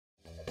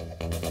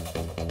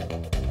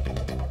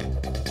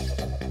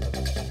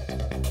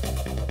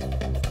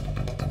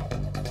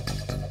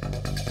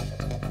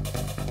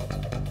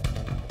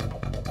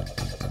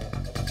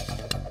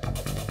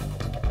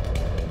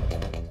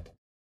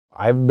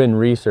I've been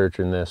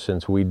researching this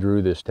since we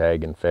drew this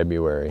tag in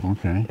February.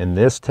 Okay. And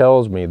this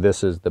tells me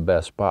this is the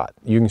best spot.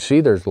 You can see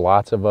there's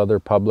lots of other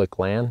public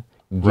land.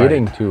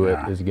 Getting to it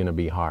is going to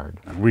be hard.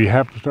 We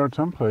have to start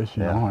someplace,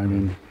 you know. I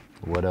mean,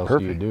 what else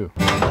perfect. do you do?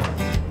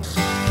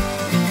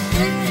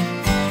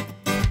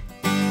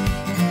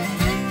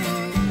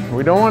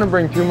 We don't want to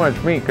bring too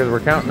much meat because we're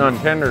counting on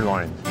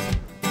tenderloins.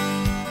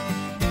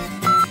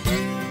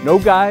 No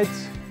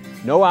guides,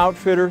 no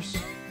outfitters,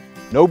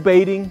 no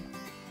baiting,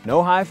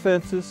 no high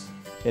fences,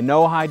 and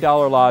no high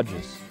dollar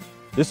lodges.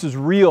 This is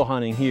real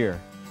hunting here,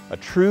 a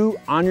true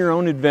on your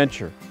own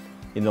adventure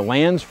in the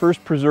lands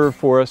first preserved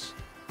for us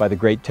by the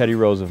great Teddy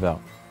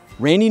Roosevelt.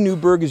 Randy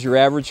Newberg is your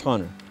average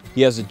hunter.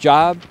 He has a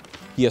job,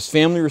 he has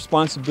family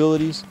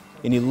responsibilities,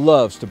 and he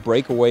loves to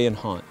break away and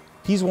hunt.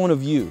 He's one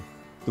of you,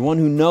 the one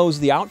who knows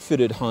the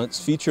outfitted hunts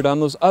featured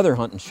on those other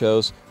hunting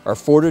shows are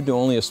afforded to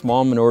only a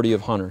small minority of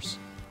hunters.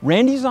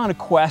 Randy's on a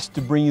quest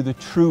to bring you the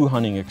true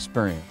hunting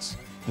experience,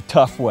 the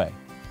tough way.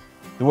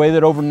 The way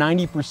that over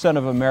 90%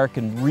 of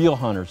American real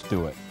hunters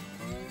do it.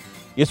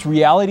 It's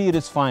reality at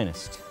its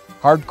finest.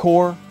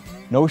 Hardcore,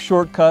 no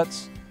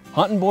shortcuts,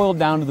 hunting boiled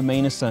down to the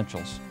main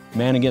essentials.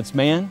 Man against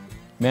man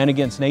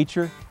against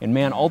nature, and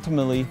man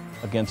ultimately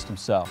against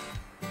himself.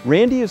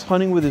 Randy is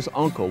hunting with his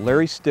uncle,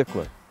 Larry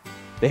Stickler.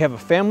 They have a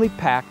family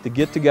pact to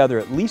get together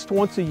at least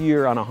once a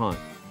year on a hunt.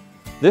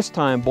 This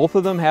time, both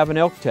of them have an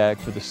elk tag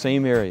for the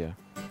same area.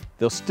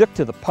 They'll stick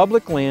to the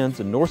public lands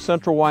in north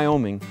central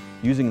Wyoming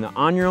using the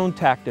on-your-own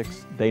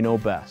tactics they know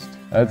best.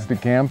 That's the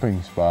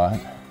camping spot.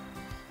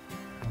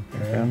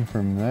 Okay. And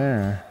from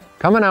there,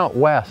 coming out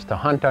west to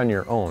hunt on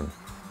your own,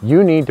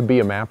 you need to be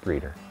a map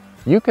reader.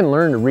 You can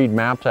learn to read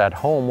maps at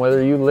home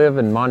whether you live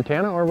in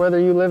Montana or whether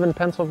you live in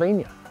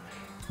Pennsylvania.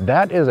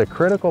 That is a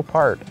critical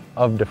part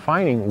of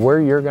defining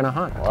where you're going to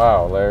hunt.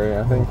 Wow, Larry,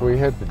 I think we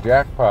hit the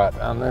jackpot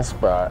on this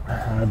spot.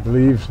 I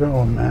believe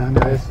so, man.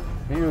 It's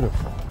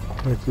beautiful.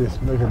 Let's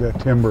just look at that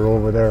timber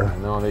over there. I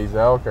know these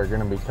elk are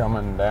going to be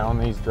coming down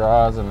these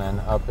draws and then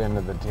up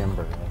into the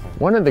timber.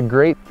 One of the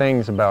great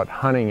things about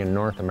hunting in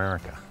North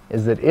America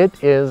is that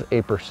it is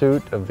a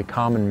pursuit of the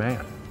common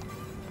man.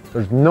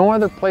 There's no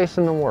other place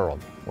in the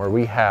world where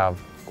we have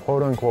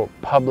quote-unquote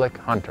public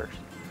hunters.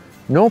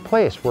 No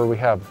place where we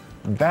have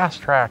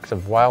vast tracts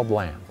of wild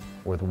land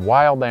with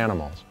wild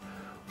animals,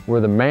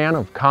 where the man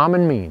of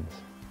common means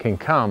can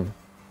come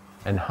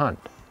and hunt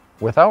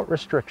without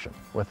restriction,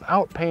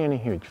 without paying a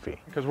huge fee.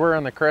 Because we're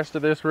on the crest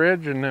of this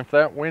ridge, and if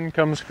that wind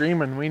comes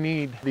screaming, we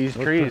need these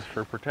trees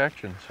for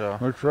protection. So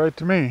looks right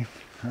to me,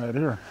 right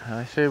here.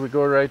 I say we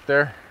go right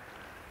there.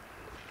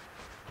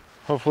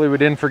 Hopefully we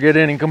didn't forget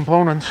any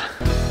components.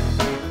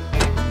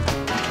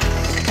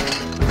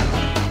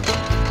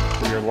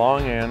 Your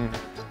long end,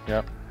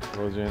 yep,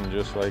 goes in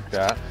just like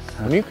that.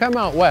 When you come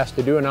out west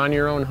to do an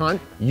on-your-own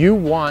hunt, you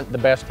want the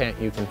best tent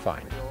you can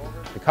find.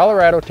 The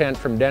Colorado tent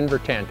from Denver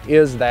Tent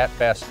is that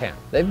best tent.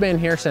 They've been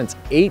here since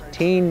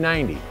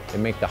 1890. They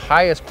make the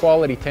highest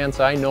quality tents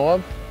I know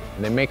of,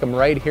 and they make them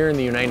right here in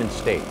the United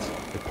States.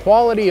 The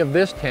quality of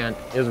this tent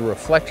is a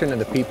reflection of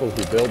the people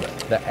who build it.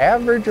 The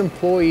average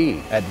employee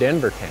at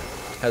Denver Tent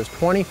has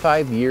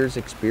 25 years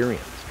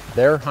experience.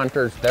 They're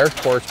hunters, they're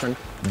sportsmen,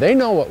 they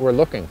know what we're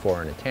looking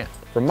for in a tent.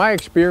 From my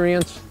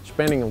experience,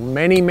 spending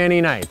many,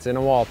 many nights in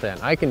a wall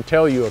tent, I can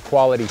tell you a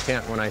quality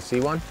tent when I see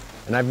one.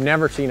 And I've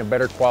never seen a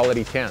better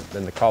quality tent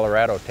than the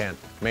Colorado tent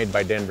made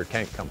by Denver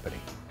Tent Company.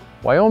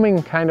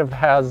 Wyoming kind of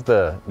has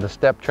the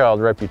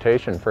stepchild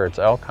reputation for its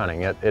elk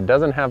hunting. It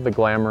doesn't have the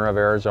glamour of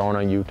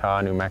Arizona,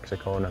 Utah, New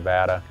Mexico,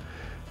 Nevada.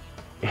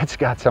 It's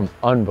got some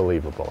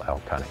unbelievable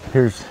elk hunting.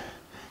 Here's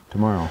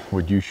tomorrow.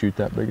 Would you shoot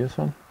that biggest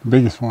one?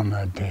 Biggest one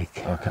I'd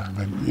take. Okay.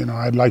 But you know,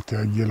 I'd like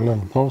to get a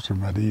little closer,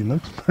 but he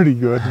looks pretty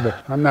good,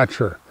 but I'm not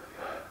sure.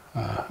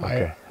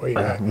 Okay.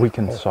 We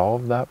can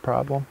solve that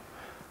problem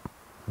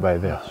by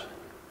this.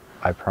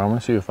 I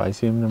promise you, if I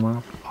see him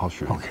tomorrow, I'll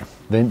shoot him. Okay.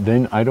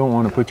 Then I don't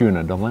want to put you in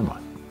a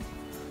dilemma.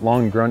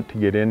 Long grunt to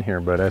get in here,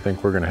 but I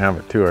think we're going to have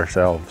it to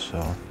ourselves. So,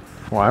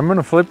 well, I'm going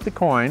to flip the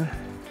coin,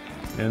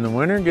 and the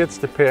winner gets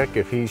to pick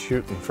if he's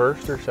shooting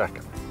first or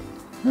second.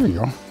 There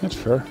you go. That's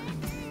fair.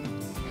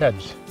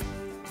 Heads.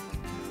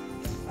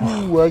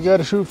 Ooh, I got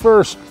to shoot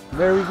first.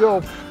 There we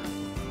go.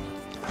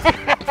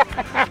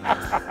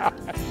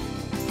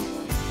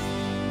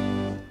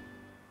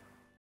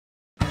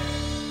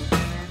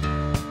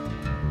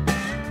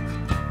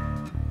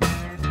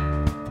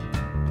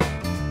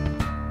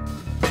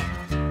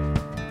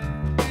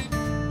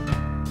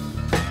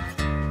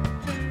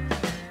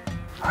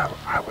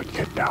 I would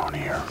get down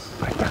here.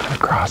 I gotta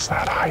cross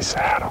that high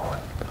saddle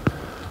and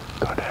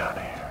go down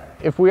here.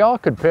 If we all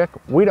could pick,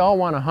 we'd all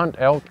want to hunt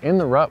elk in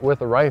the rut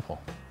with a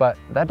rifle, but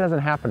that doesn't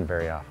happen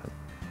very often.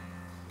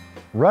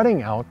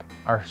 Rutting elk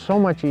are so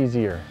much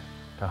easier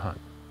to hunt.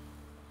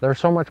 They're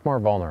so much more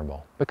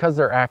vulnerable because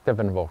they're active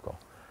and vocal.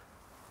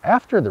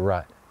 After the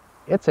rut,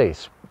 it's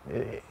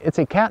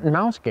a cat and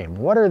mouse game.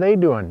 What are they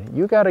doing?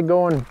 You got to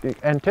go and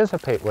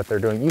anticipate what they're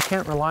doing. You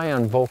can't rely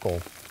on vocal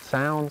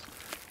sounds.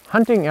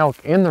 Hunting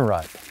elk in the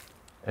rut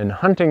and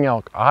hunting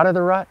elk out of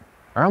the rut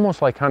are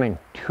almost like hunting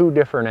two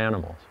different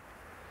animals.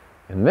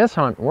 In this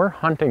hunt, we're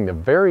hunting the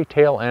very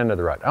tail end of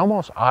the rut,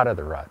 almost out of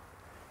the rut.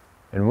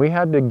 And we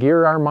had to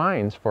gear our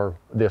minds for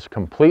this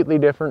completely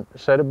different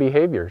set of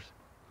behaviors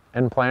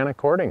and plan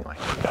accordingly.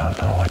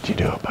 Don't know what you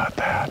do about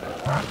that.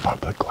 We're on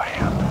public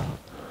land.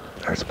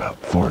 There's about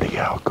 40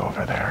 elk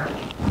over there.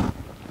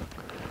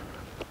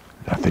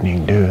 Nothing you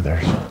can do.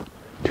 There's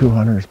 2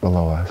 hunters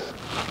below us.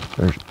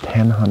 There's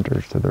 10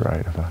 hunters to the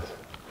right of us.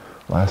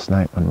 Last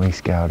night when we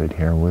scouted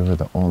here, we were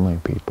the only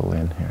people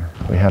in here.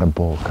 We had a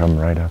bull come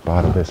right up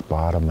out of this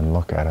bottom and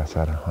look at us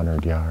at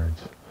 100 yards.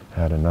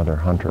 Had another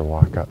hunter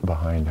walk up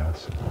behind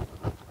us.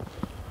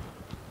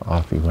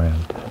 Off he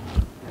went.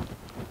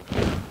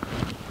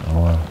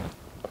 Oh well.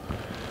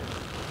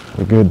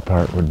 The good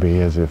part would be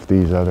is if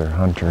these other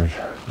hunters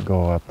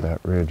go up that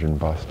ridge and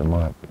bust them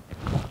up,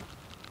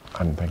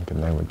 I'm thinking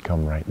they would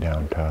come right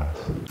down to us.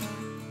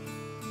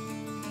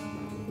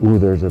 Ooh,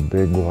 there's a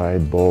big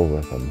wide bull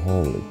with them.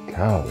 Holy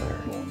cow,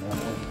 there.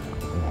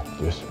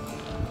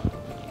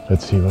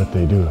 Let's see what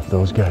they do. If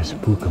those guys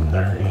spook them,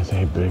 there is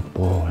a big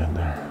bull in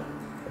there.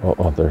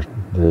 Uh-oh,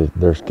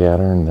 they're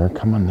scattering. They're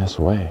coming this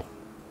way.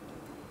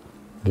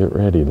 Get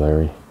ready,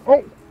 Larry.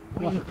 Oh!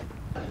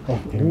 Oh,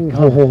 here he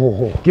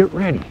comes. Get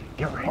ready.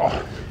 Get ready.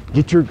 Oh.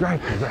 Get your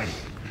rifle ready.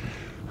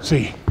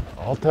 See,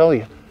 I'll tell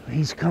you.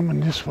 he's coming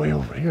this way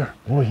over here.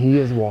 Oh, he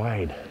is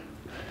wide.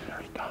 There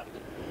he comes.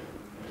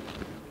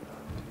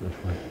 This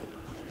way.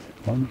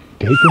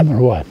 Take him or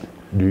what?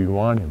 Do you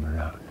want him or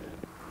not?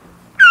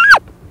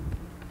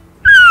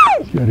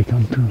 He's got to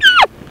come through.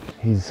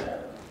 He's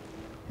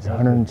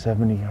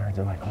 170 yards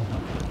away. Hold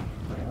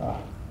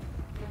on.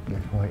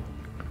 Just wait.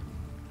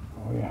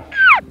 Oh, yeah.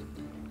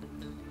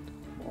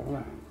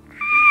 Oh,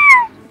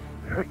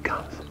 Here he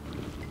comes.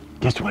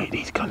 Just wait,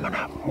 he's coming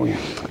up. oh,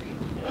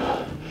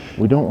 yeah.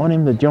 We don't want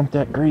him to jump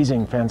that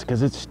grazing fence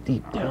because it's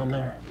steep down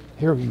there.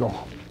 Here we go.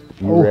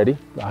 You ready?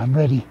 I'm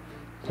ready.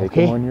 Take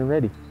Okay. him when you're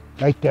ready.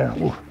 Right there.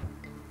 Ooh.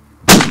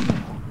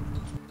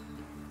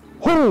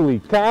 Holy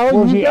cow,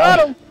 Oh, you yeah.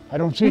 got him! I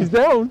don't see He's it.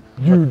 down.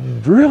 You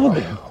drilled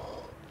him.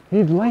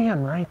 He's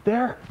laying right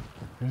there.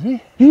 Is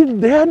he? He's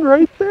dead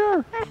right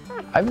there.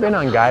 I've been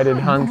on guided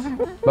hunts,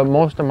 but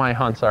most of my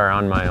hunts are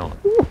on my own.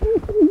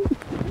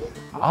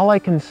 All I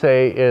can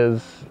say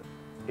is,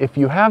 if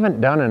you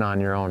haven't done it on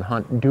your own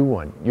hunt, do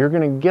one. You're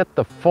gonna get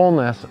the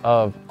fullness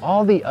of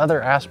all the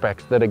other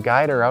aspects that a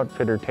guide or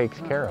outfitter takes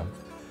care of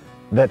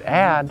that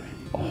add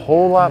a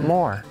whole lot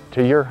more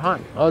to your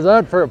hunt. How's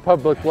that for a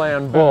public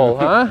land bull,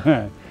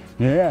 huh?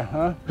 Yeah,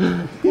 huh?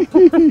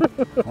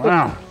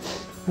 Wow.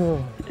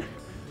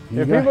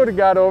 If he would have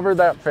got over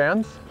that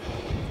fence,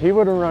 he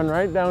would have run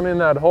right down in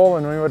that hole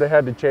and we would have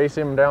had to chase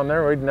him down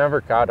there. We'd never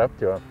caught up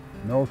to him.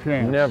 No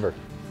chance. Never.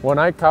 When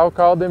I cow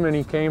called him and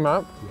he came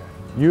up,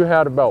 you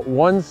had about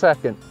 1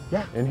 second.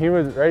 Yeah. And he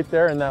was right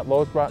there in that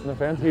low spot in the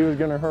fence. He was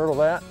gonna hurdle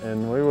that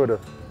and we would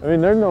have, I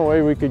mean, there's no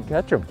way we could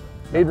catch him.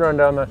 He'd run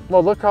down the,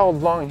 well, look how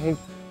long he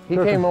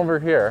came over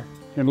here.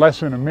 In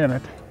less than a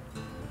minute.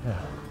 Yeah.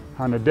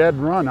 On a dead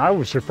run. I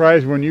was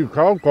surprised when you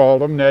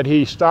called him that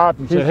he stopped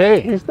and said,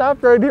 hey. He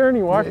stopped right here and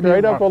he walked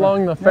right up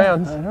along the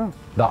fence. I know.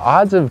 The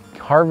odds of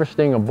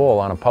harvesting a bull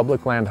on a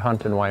public land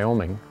hunt in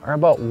Wyoming are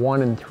about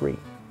 1 in 3,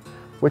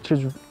 which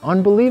is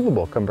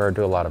unbelievable compared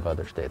to a lot of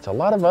other states. A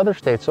lot of other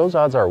states, those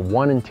odds are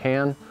 1 in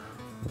 10,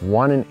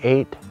 1 in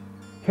 8.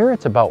 Here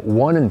it's about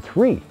 1 in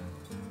 3.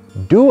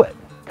 Do it.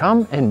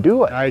 Come and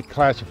do it. I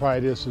classify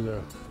this as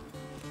a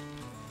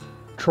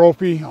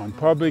trophy on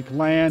public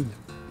land.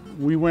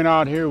 We went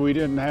out here, we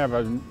didn't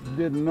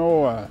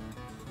know a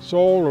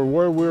soul or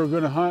where we were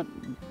gonna hunt.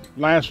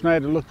 Last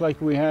night it looked like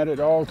we had it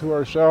all to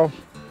ourselves.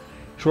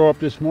 Show up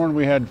this morning,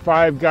 we had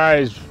 5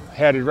 guys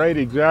had it right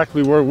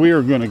exactly where we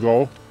were gonna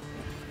go.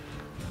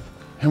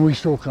 And we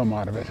still come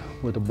out of it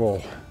with a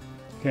bull.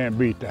 Can't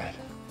beat that.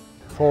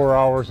 4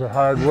 hours of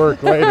hard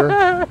work later.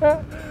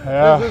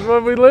 Yeah, This is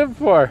what we live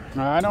for.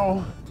 I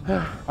know.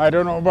 I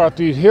don't know about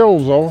these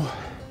hills though.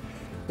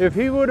 If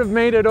he would have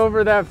made it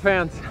over that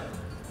fence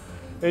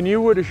and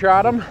you would have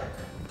shot him,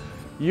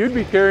 you'd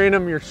be carrying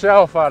him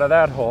yourself out of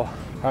that hole.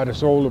 I'd have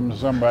sold them to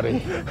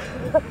somebody.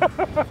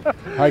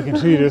 I can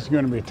see this is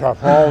going to be tough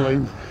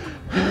hauling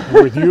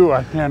with you.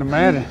 I can't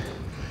imagine.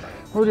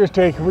 We'll just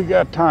take it. We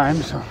got time,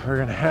 so We're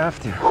gonna have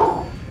to,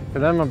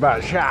 because I'm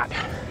about shot.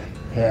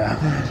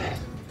 yeah.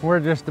 We're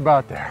just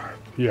about there.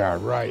 Yeah,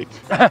 right.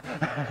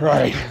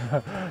 Right.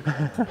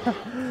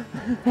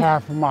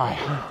 Half a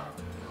mile.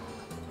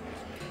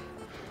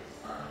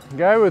 A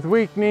guy with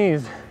weak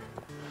knees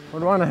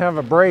would want to have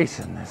a brace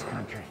in this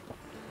country.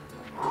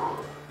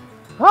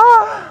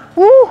 Ah!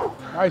 Woo!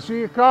 I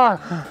see a car.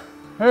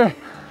 Hey,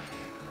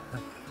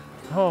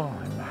 Holy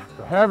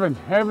mackerel.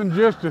 heaven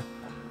just a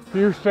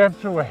few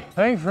steps away.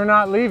 Thanks for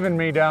not leaving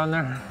me down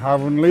there. I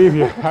wouldn't leave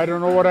you. I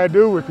don't know what I'd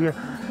do with you,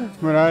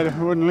 but I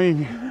wouldn't leave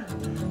you.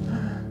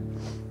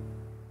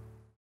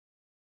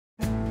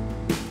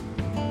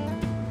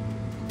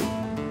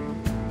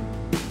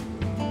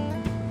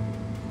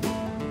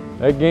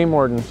 That game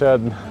warden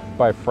said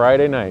by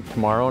Friday night,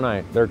 tomorrow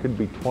night, there could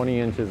be 20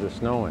 inches of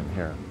snow in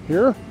here.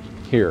 Here?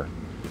 Here.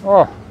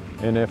 Oh.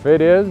 And if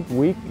it is,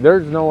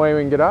 there's no way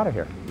we can get out of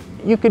here.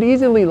 You could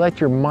easily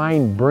let your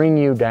mind bring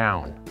you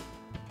down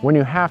when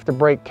you have to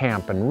break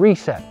camp and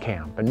reset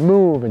camp and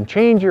move and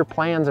change your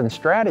plans and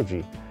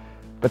strategy.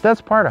 But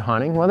that's part of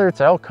hunting, whether it's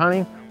elk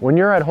hunting, when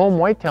you're at home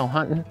whitetail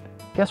hunting,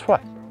 guess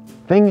what?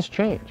 Things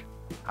change.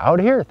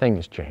 Out here,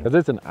 things change. Because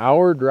it's an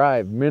hour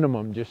drive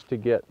minimum just to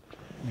get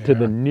to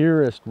the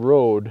nearest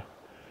road.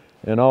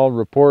 And all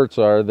reports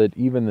are that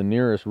even the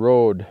nearest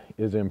road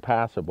is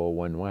impassable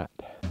when wet.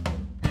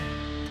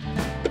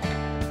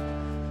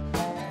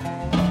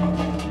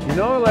 You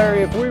know,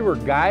 Larry, if we were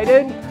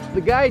guided, the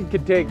guide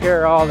could take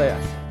care of all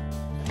this.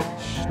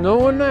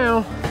 Snowing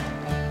now.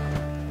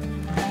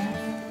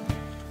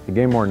 The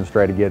game wardens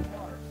try to get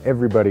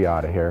everybody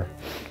out of here.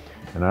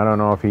 And I don't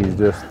know if he's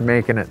just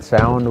making it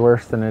sound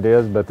worse than it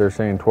is, but they're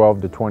saying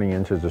 12 to 20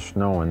 inches of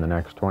snow in the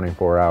next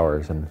 24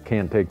 hours and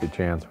can't take the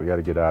chance. We got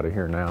to get out of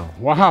here now.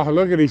 Wow,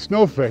 look at these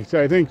snowflakes.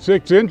 I think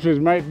 6 inches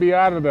might be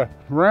out of the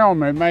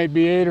realm. It might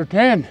be 8 or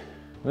 10.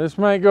 This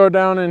might go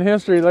down in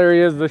history,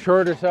 Larry, as the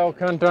shortest elk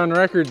hunt on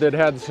record that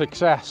had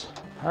success.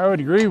 I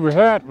would agree with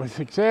that, with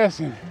success.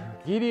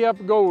 Giddy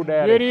up, go,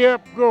 Daddy. Giddy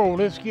up, go.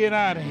 Let's get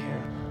out of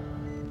here.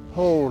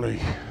 Holy.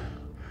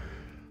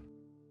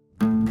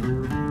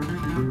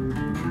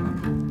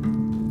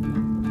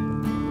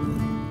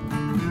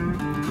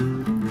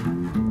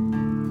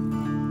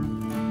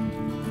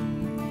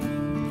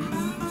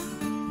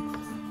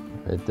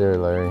 Right there,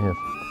 Larry.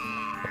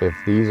 If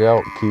these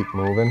elk keep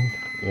moving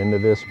into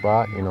this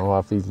spot, you know,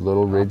 off these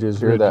little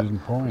ridges here,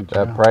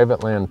 that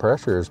private land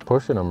pressure is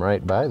pushing them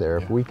right by there.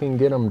 If we can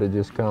get them to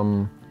just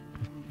come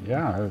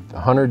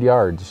 100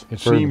 yards. It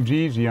seems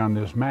easy on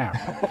this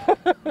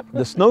map.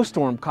 The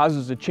snowstorm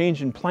causes a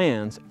change in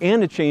plans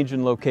and a change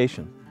in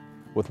location.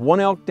 With 1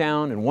 elk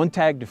down and 1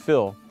 tag to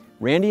fill,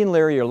 Randy and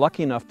Larry are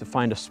lucky enough to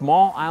find a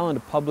small island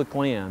of public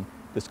land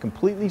that's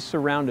completely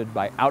surrounded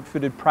by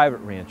outfitted private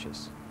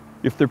ranches.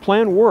 If their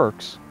plan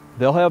works,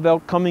 they'll have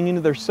elk coming into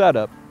their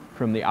setup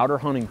from the outer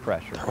hunting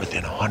pressure. They're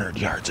within 100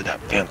 yards of that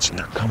fence and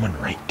they're coming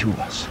right to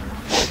us.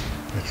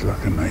 It's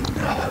looking like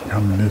they're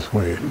coming this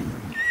way.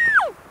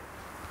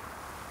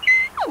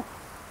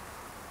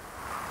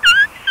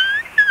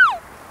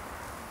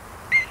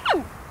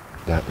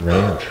 That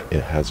ranch,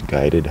 it has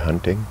guided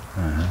hunting.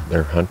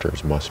 Their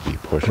hunters must be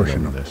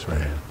pushing them this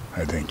way.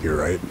 I think you're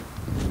right.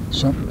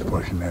 Something's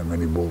pushing that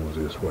many bulls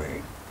this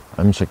way.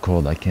 I'm so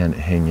cold I can't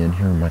hang in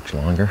here much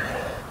longer.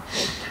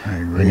 I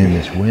agree. And in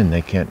this wind,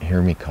 they can't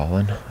hear me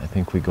calling. I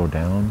think we go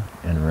down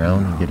and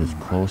around and get as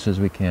close as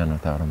we can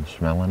without them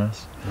smelling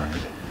us.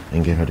 Right.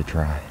 And give it a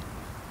try.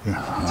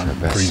 Yeah, I'm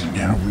freezing.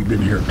 Yeah, we've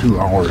been here 2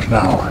 hours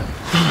now.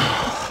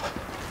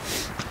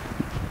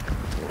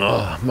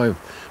 Oh,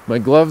 my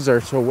gloves are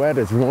so wet,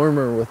 it's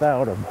warmer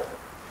without them.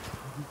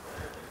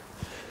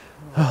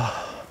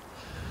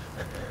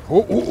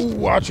 Oh,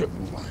 watch it.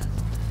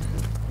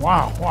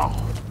 Wow,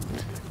 wow.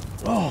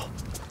 Oh.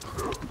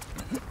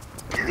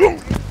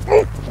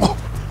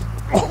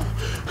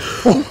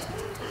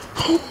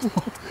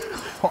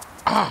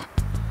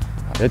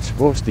 It's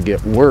supposed to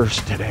get worse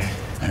today.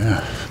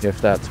 Yeah.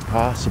 If that's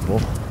possible.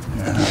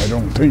 Yeah, I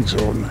don't think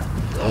so.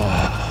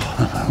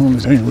 The only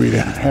thing we'd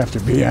have to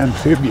be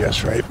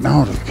amphibious right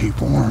now to keep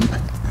warm.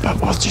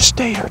 But we'll just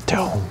stay here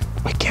till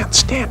we can't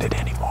stand it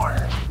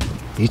anymore.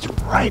 He's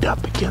right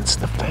up against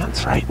the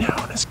fence right now,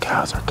 and his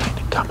cows are kind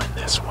of coming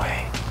this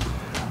way.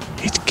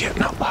 He's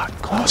getting a lot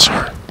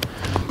closer.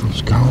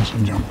 Those cows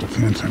will jump the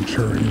fence, I'm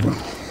sure he will.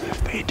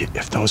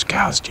 If those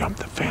cows jump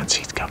the fence,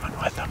 he's coming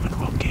with them, and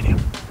we'll get him.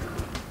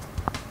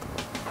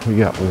 We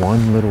got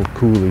one little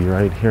coulee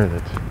right here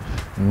that's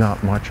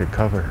not much of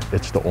cover.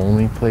 It's the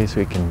only place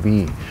we can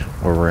be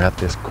where we're at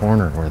this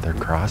corner where they're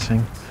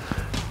crossing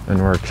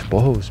and we're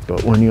exposed.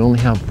 But when you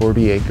only have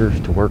 40 acres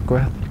to work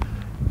with,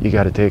 you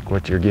got to take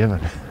what you're given.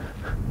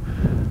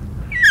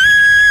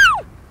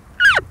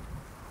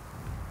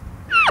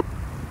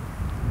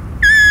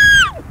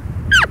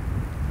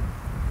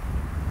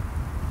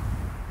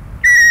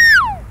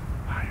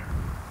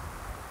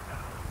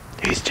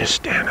 He's just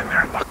standing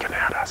there looking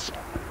at us.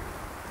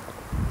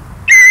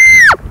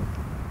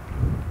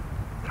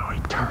 No,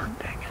 he turned,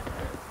 dang it.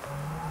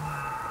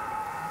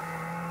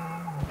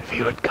 If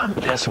he would come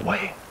this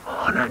way,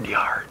 100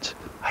 yards,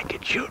 I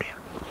could shoot him.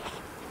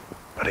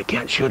 But I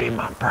can't shoot him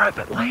on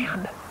private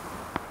land.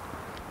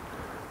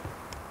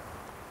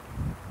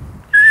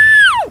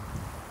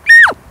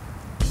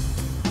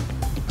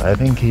 I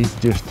think he's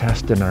just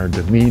testing our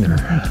demeanor.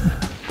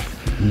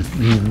 He's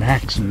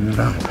maxing it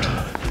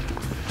out.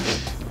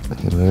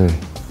 Hey Larry,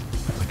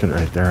 look at it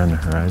right there on the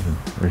horizon.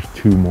 There's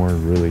 2 more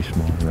really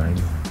small rhinos.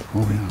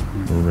 Oh yeah.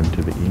 Moving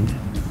to the east.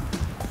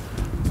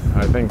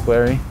 I think,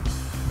 Larry,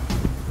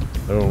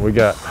 we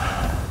got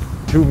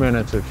 2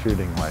 minutes of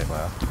shooting light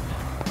left.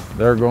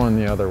 They're going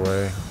the other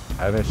way.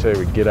 I say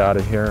we get out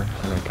of here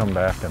and then come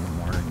back in the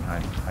morning.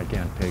 I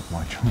can't take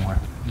much more.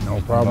 No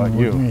problem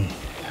with me.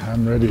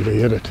 I'm ready to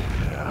hit it.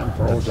 Yeah.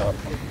 Froze up.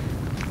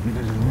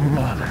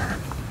 Mother.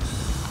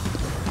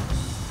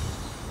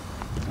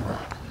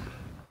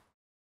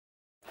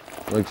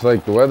 Looks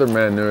like the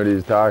weatherman knew what he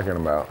was talking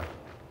about.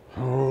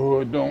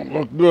 Oh, it don't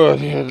look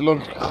good. It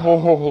looks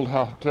cold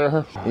out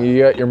there. You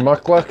got your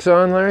mucklucks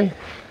on, Larry?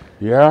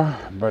 Yeah,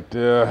 but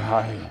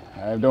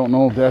I don't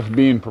know if that's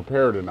being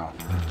prepared enough.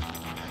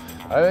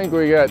 I think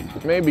we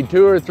got maybe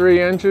 2 or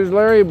 3 inches,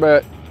 Larry,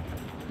 but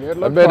It I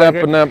looks bet like up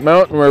it. in that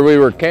mountain where we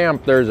were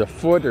camped, there's a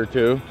foot or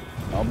 2.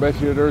 I'll bet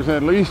you there's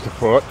at least a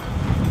foot.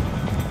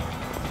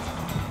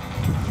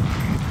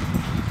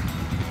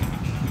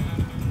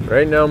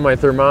 Right now my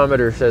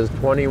thermometer says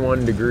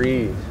 21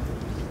 degrees.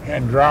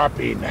 And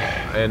dropping.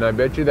 And I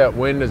bet you that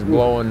wind is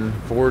blowing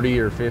 40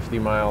 or 50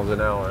 miles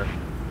an hour.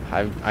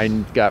 I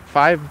got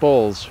 5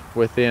 bulls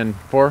within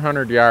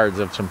 400 yards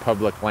of some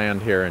public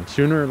land here, and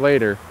sooner or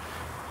later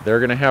they're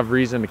gonna have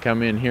reason to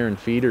come in here and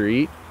feed or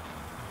eat,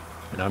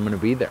 and I'm gonna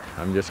be there.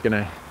 I'm just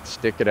gonna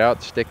stick it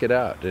out.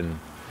 And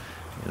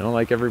you know,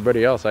 like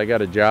everybody else, I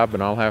got a job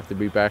and I'll have to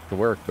be back to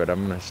work, but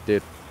I'm gonna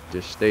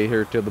just stay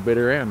here till the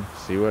bitter end,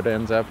 see what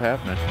ends up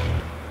happening.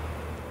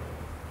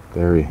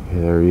 There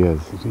he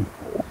is.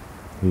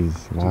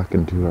 He's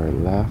walking to our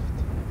left.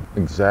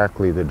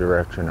 Exactly the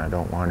direction I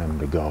don't want him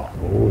to go.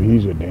 Oh,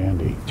 he's a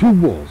dandy. 2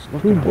 bulls.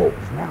 Look 2 at bulls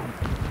him. now.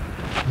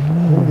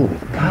 Holy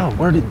cow,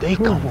 where did they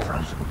come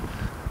from?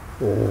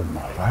 Oh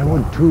my. Why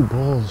would 2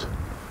 bulls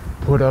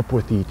put up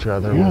with each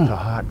other Yeah. with a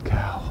hot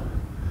cow?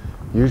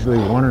 Usually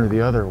one or the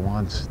other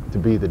wants to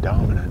be the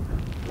dominant.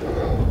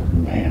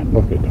 Man,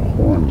 look at the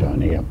horns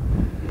on him.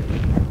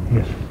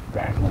 His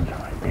back ones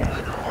like this.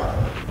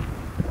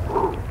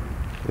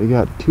 They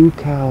got 2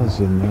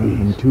 cows in there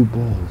and 2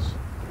 bulls.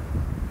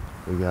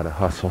 We gotta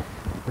hustle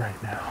right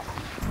now.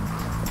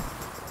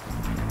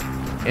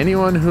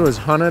 Anyone who has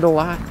hunted a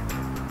lot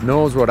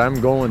knows what I'm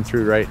going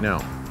through right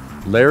now.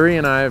 Larry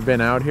and I have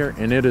been out here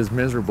and it is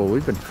miserable.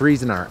 We've been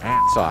freezing our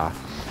ass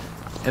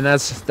off, and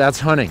that's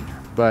hunting,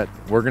 but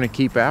we're gonna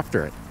keep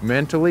after it.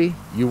 Mentally,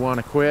 you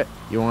wanna quit,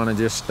 you wanna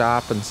just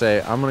stop and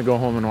say, I'm gonna go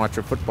home and watch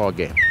a football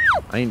game.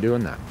 I ain't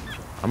doing that.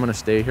 I'm gonna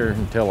stay here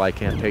until I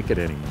can't take it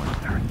anymore.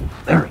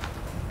 Larry.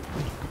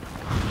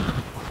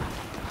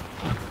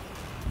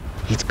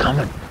 He's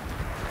coming.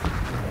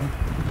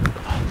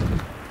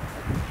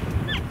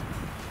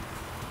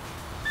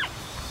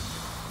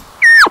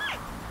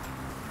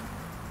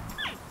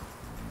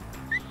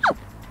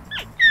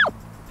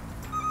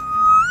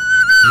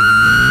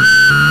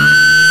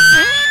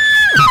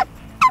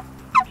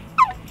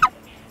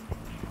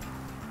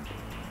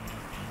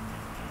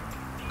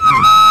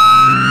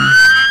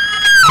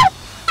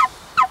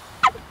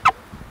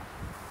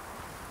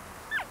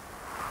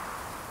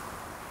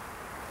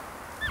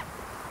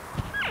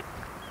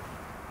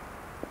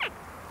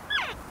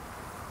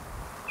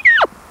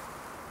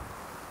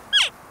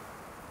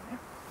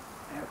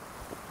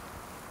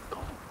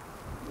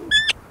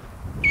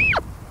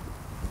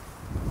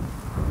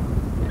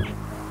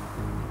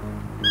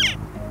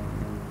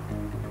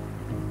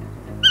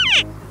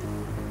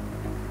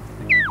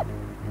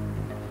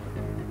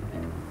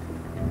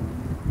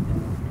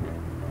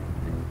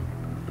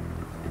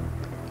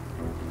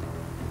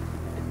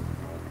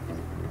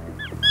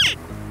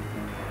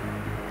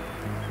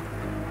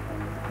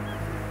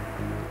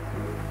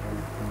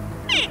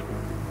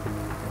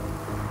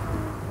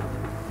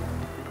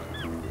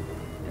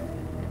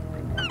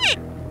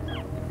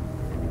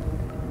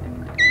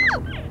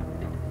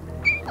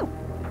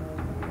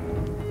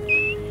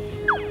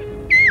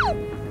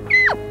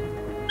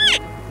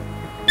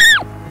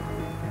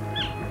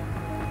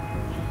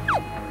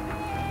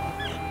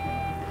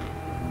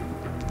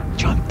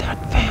 Jump that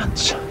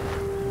fence.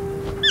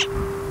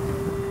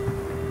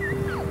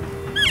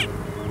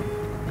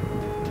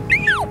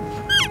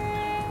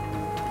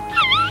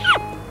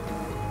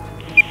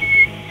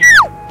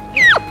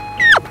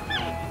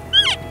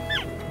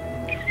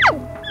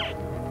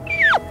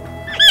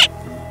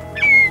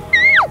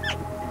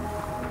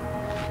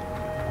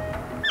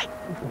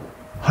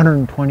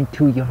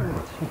 $122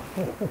 yards.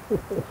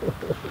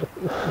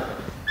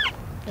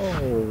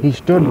 He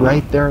stood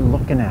right there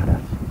looking at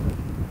us.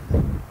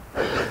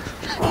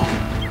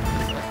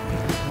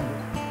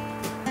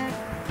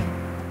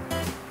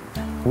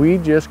 We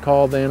just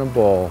called in a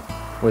bull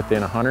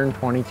within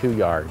 122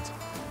 yards,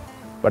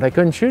 but I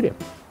couldn't shoot him.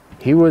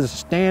 He was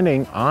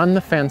standing on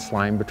the fence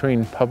line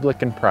between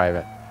public and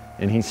private,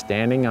 and he's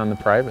standing on the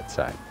private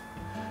side.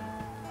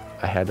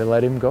 I had to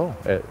let him go.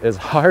 As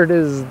hard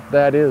as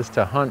that is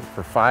to hunt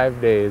for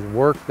 5 days,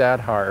 work that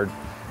hard,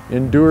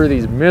 endure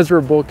these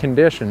miserable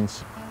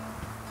conditions,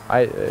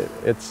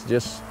 it's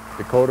just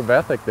the code of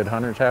ethic that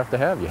hunters have to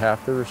have. You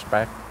have to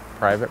respect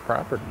private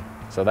property.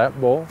 So that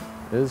bull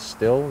is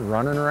still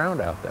running around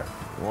out there.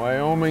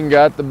 Wyoming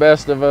got the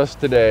best of us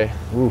today.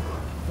 Ooh,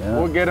 yeah.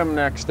 We'll get them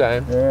next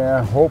time.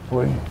 Yeah,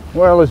 hopefully.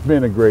 Well, it's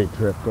been a great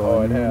trip, though.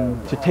 Oh, it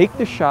has. To take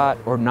the shot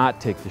or not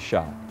take the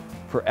shot.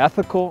 For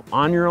ethical,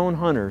 on-your-own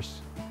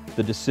hunters,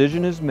 the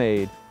decision is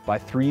made by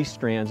 3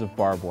 strands of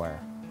barbed wire.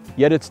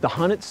 Yet it's the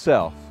hunt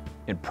itself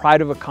and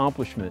pride of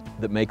accomplishment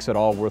that makes it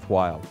all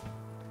worthwhile.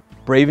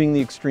 braving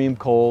the extreme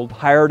cold,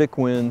 high Arctic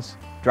winds,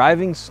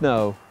 driving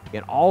snow,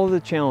 and all of the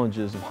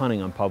challenges of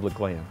hunting on public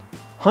land.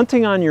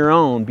 Hunting on your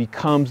own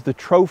becomes the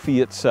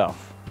trophy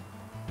itself.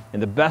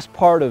 And the best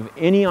part of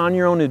any on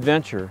your own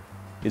adventure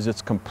is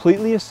it's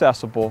completely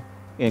accessible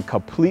and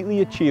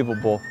completely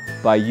achievable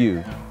by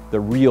you, the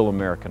real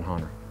American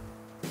hunter.